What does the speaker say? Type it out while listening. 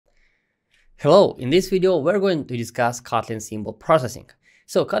Hello, in this video we're going to discuss Kotlin Symbol Processing.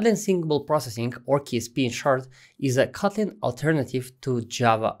 So Kotlin Symbol Processing, or KSP in short, is a Kotlin alternative to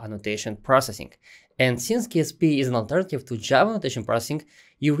Java annotation processing. And since KSP is an alternative to Java annotation processing,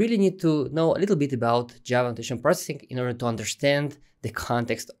 you really need to know a little bit about Java annotation processing in order to understand the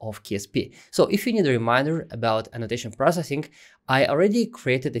context of KSP. So if you need a reminder about annotation processing, I already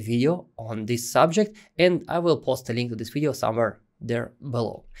created a video on this subject and I will post a link to this video somewhere there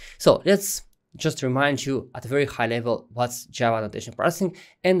below. So let's just remind you at a very high level what's Java annotation processing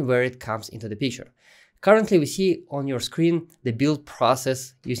and where it comes into the picture. Currently, we see on your screen the build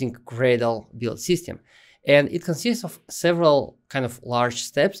process using Gradle build system, and it consists of several kind of large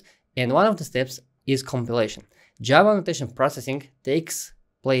steps, and one of the steps is compilation. Java annotation processing takes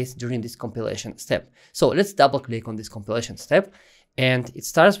place during this compilation step. So let's double click on this compilation step, and it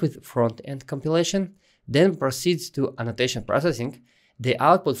starts with front-end compilation, then proceeds to annotation processing. The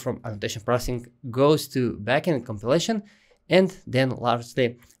output from annotation processing goes to backend compilation, and then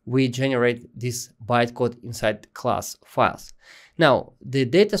lastly, we generate this bytecode inside class files. Now, the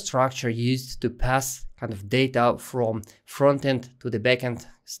data structure used to pass kind of data from frontend to the backend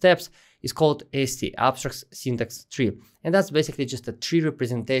steps is called AST, Abstract Syntax Tree. And that's basically just a tree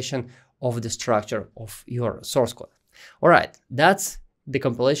representation of the structure of your source code. All right, that's the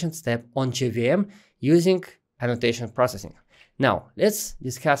compilation step on JVM using annotation processing. Now, let's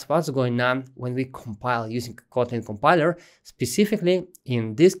discuss what's going on when we compile using Kotlin compiler. Specifically,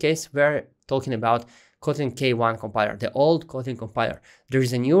 in this case, we're talking about Kotlin K1 compiler, the old Kotlin compiler. There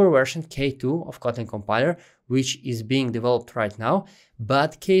is a newer version, K2 of Kotlin compiler, which is being developed right now,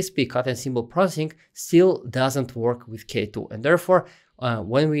 but KSP, Kotlin Symbol Processing, still doesn't work with K2. And therefore,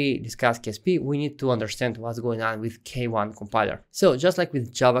 when we discuss KSP, we need to understand what's going on with K1 compiler. So just like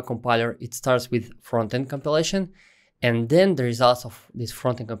with Java compiler, it starts with front-end compilation, and then the results of this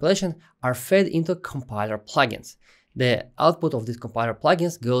front-end compilation are fed into compiler plugins. The output of these compiler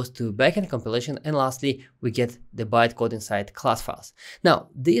plugins goes to backend compilation, and lastly, we get the bytecode inside class files. Now,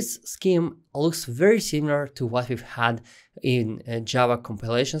 this scheme looks very similar to what we've had in Java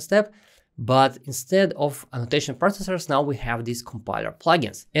compilation step, but instead of annotation processors, now we have these compiler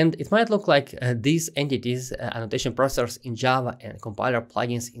plugins. And it might look like these entities, annotation processors in Java and compiler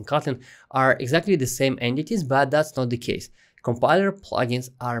plugins in Kotlin, are exactly the same entities, but that's not the case. Compiler plugins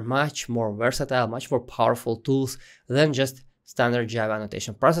are much more versatile, much more powerful tools than just standard Java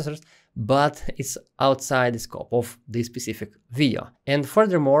annotation processors, but it's outside the scope of this specific video. And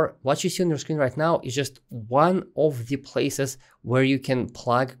furthermore, what you see on your screen right now is just one of the places where you can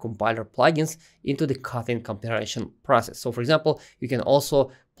plug compiler plugins into the Kotlin compilation process. So for example, you can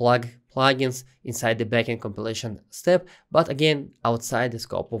also plug plugins inside the backend compilation step, but again, outside the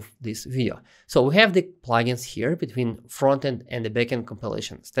scope of this video. So we have the plugins here between frontend and the backend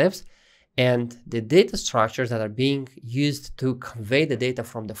compilation steps. And the data structures that are being used to convey the data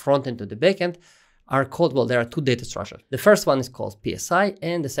from the frontend to the backend are called, well, there are two data structures. The first one is called PSI,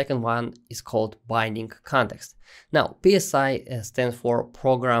 and the second one is called binding context. Now, PSI stands for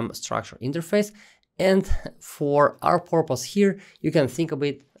Program Structure Interface, and for our purpose here, you can think of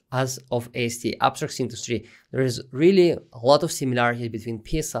it as of AST, Abstract Syntax Tree. There is really a lot of similarities between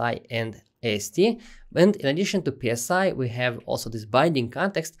PSI and AST, and in addition to PSI, we have also this binding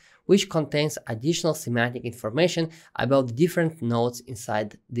context, which contains additional semantic information about the different nodes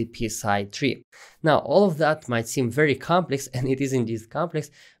inside the PSI tree. Now, all of that might seem very complex, and it is indeed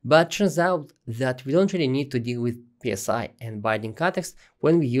complex, but turns out that we don't really need to deal with PSI and binding context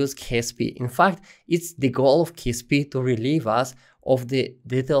when we use KSP. In fact, it's the goal of KSP to relieve us of the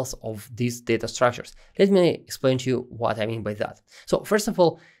details of these data structures. Let me explain to you what I mean by that. So first of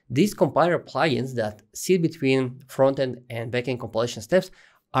all, these compiler plugins that sit between front-end and backend compilation steps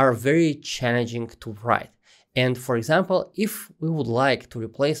are very challenging to write. And for example, if we would like to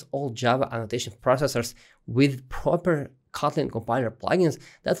replace all Java annotation processors with proper Kotlin compiler plugins,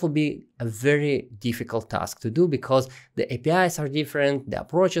 that will be a very difficult task to do because the APIs are different, the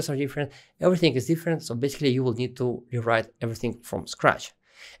approaches are different, everything is different. So basically you will need to rewrite everything from scratch.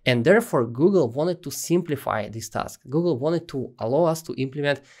 And therefore, Google wanted to simplify this task. Google wanted to allow us to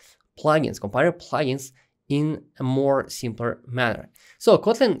implement plugins, compiler plugins, in a more simpler manner. So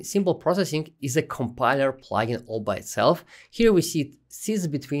Kotlin Symbol Processing is a compiler plugin all by itself. Here we see it sits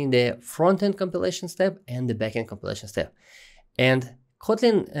between the front-end compilation step and the backend compilation step. And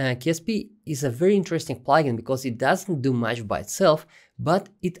Kotlin KSP is a very interesting plugin because it doesn't do much by itself, but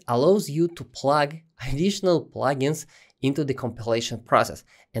it allows you to plug additional plugins into the compilation process.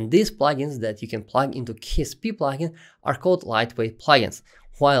 And these plugins that you can plug into KSP plugin are called lightweight plugins.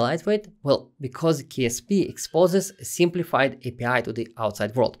 Why lightweight? Well, because KSP exposes a simplified API to the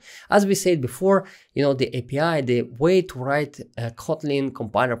outside world. As we said before, the API, the way to write Kotlin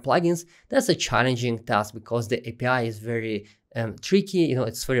compiler plugins, that's a challenging task because the API is very tricky.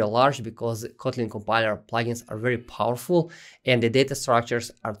 It's very large because Kotlin compiler plugins are very powerful and the data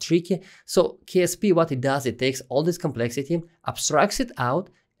structures are tricky. So KSP, what it does, it takes all this complexity, abstracts it out,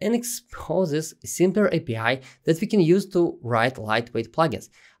 and exposes a simpler API that we can use to write lightweight plugins.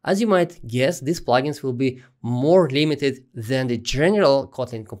 As you might guess, these plugins will be more limited than the general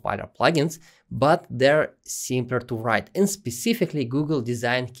Kotlin compiler plugins, but they're simpler to write. And specifically, Google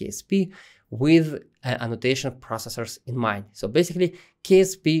designed KSP with annotation processors in mind. So basically,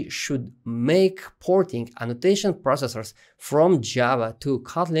 KSP should make porting annotation processors from Java to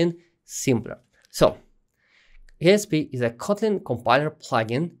Kotlin simpler. So KSP is a Kotlin compiler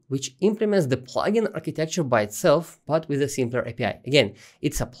plugin which implements the plugin architecture by itself, but with a simpler API. Again,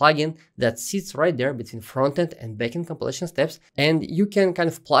 it's a plugin that sits right there between frontend and backend compilation steps, and you can kind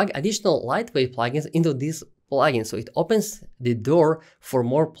of plug additional lightweight plugins into this plugin. So it opens the door for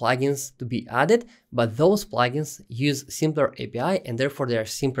more plugins to be added, but those plugins use simpler API and therefore they are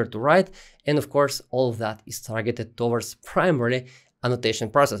simpler to write. And of course, all of that is targeted towards primarily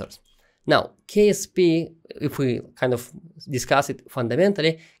annotation processors. Now, KSP, if we kind of discuss it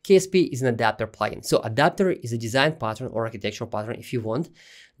fundamentally, KSP is an adapter plugin. So adapter is a design pattern or architectural pattern, if you want,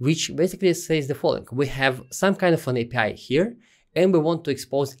 which basically says the following. We have some kind of an API here, and we want to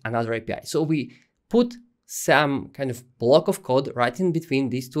expose another API. So we put some kind of block of code right in between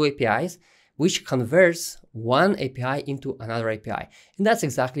these two APIs, which converts one API into another API. And that's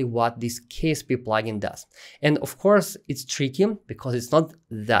exactly what this KSP plugin does. And of course, it's tricky because it's not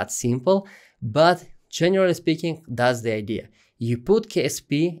that simple, but generally speaking, that's the idea. You put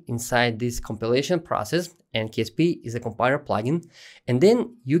KSP inside this compilation process, and KSP is a compiler plugin, and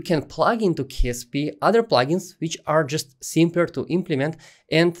then you can plug into KSP other plugins which are just simpler to implement,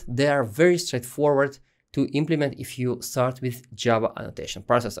 and they are very straightforward to implement if you start with Java annotation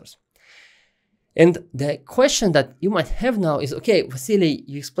processors. And the question that you might have now is, okay, Vasily,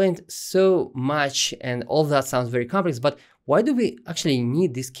 you explained so much and all that sounds very complex, but why do we actually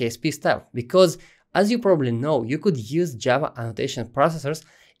need this KSP stuff? Because as you probably know, you could use Java annotation processors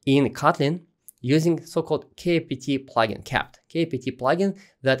in Kotlin using so-called KPT plugin, KPT plugin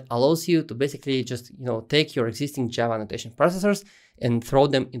that allows you to basically just take your existing Java annotation processors and throw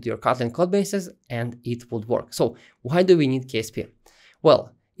them into your Kotlin code bases, and it would work. So why do we need KSP?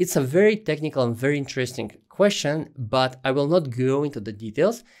 Well, it's a very technical and very interesting question, but I will not go into the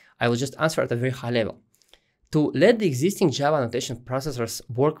details. I will just answer at a very high level. To let the existing Java annotation processors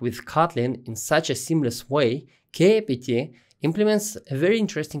work with Kotlin in such a seamless way, KPT implements a very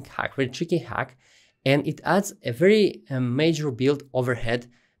interesting hack, very tricky hack, and it adds a very major build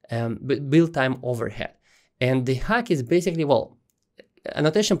time overhead. And the hack is basically, well,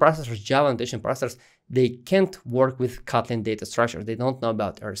 annotation processors, Java annotation processors, they can't work with Kotlin data structure. They don't know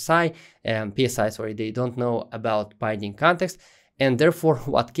about RSI, PSI, they don't know about binding context. And therefore,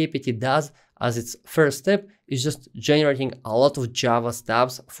 what KPT does as its first step is just generating a lot of Java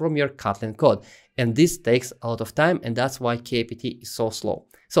stubs from your Kotlin code. And this takes a lot of time, and that's why KPT is so slow.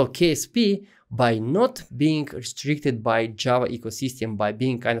 So KSP, by not being restricted by Java ecosystem, by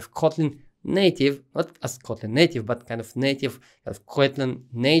being kind of Kotlin native, not as Kotlin native, but kind of native, kind of Kotlin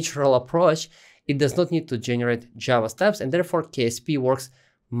natural approach, it does not need to generate Java stubs, and therefore KSP works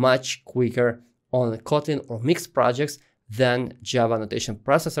much quicker on Kotlin or mixed projects than Java annotation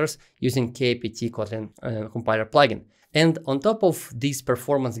processors using KPT Kotlin compiler plugin. And on top of this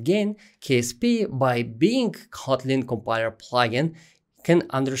performance gain, KSP, by being Kotlin compiler plugin, can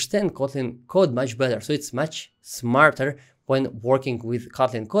understand Kotlin code much better. So it's much smarter when working with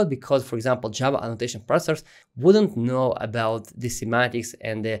Kotlin code because, for example, Java annotation processors wouldn't know about the semantics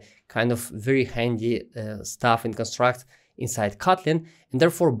and the kind of very handy stuff in constructs inside Kotlin. And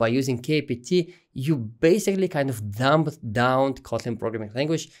therefore, by using KPT, you basically kind of dump down Kotlin programming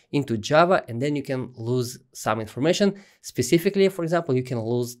language into Java, and then you can lose some information. Specifically, for example, you can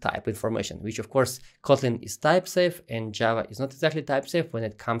lose type information, which of course Kotlin is type safe and Java is not exactly type safe when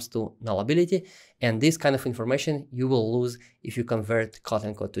it comes to nullability. And this kind of information you will lose if you convert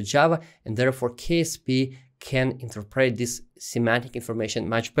Kotlin code to Java, and therefore KSP can interpret this semantic information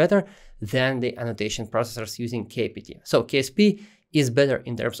much better than the annotation processors using KPT. So KSP is better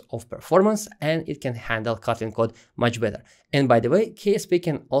in terms of performance, and it can handle Kotlin code much better. And by the way, KSP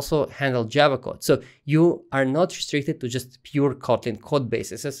can also handle Java code. So you are not restricted to just pure Kotlin code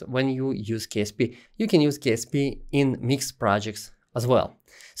bases when you use KSP. You can use KSP in mixed projects as well.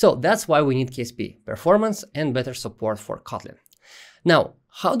 So that's why we need KSP, performance and better support for Kotlin. Now,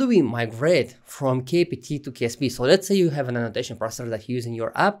 how do we migrate from KPT to KSP? So let's say you have an annotation processor that you use in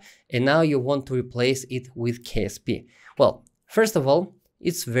your app, and now you want to replace it with KSP. Well, first of all,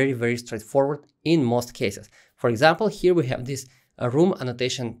 it's very, very straightforward in most cases. For example, here we have this room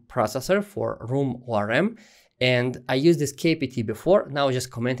annotation processor for room ORM, and I used this KPT before. Now I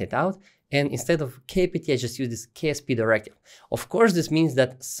just comment it out, and instead of KPT, I just use this KSP directive. Of course, this means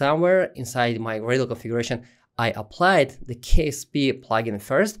that somewhere inside my Gradle configuration, I applied the KSP plugin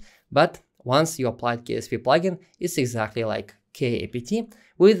first, but once you applied KSP plugin, it's exactly like KAPT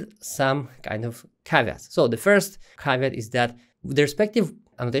with some kind of caveats. So the first caveat is that the respective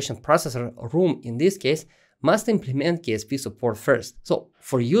annotation processor room in this case must implement KSP support first. So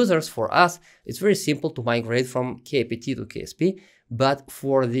for users, for us, it's very simple to migrate from KAPT to KSP, but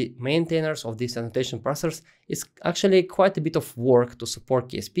for the maintainers of these annotation processors, it's actually quite a bit of work to support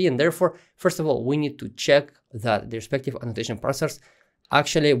KSP, and therefore, first of all, we need to check that the respective annotation processors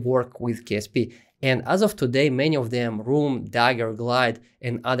actually work with KSP. And as of today, many of them, Room, Dagger, Glide,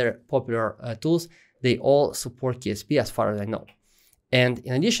 and other popular tools, they all support KSP as far as I know. And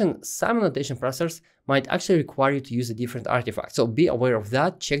in addition, some annotation processors might actually require you to use a different artifact. So be aware of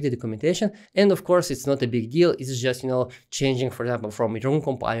that, check the documentation. And of course, it's not a big deal. It's just, changing, for example, from room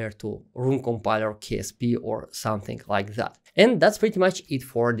compiler to room compiler KSP or something like that. And that's pretty much it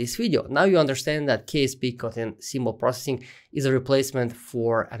for this video. Now you understand that KSP, Kotlin Symbol Processing, is a replacement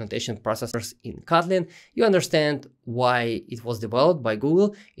for annotation processors in Kotlin. You understand why it was developed by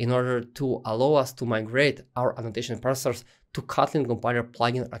Google in order to allow us to migrate our annotation processors to Kotlin compiler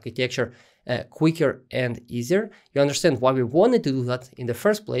plugin architecture quicker and easier. You understand why we wanted to do that in the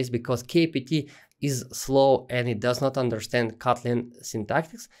first place, because KPT is slow and it does not understand Kotlin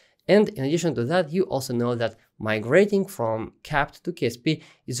syntactics. And in addition to that, you also know that migrating from KAPT to KSP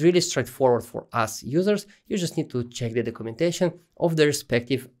is really straightforward for us users. You just need to check the documentation of the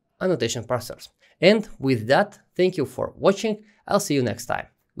respective annotation processors. And with that, thank you for watching. I'll see you next time.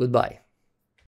 Goodbye.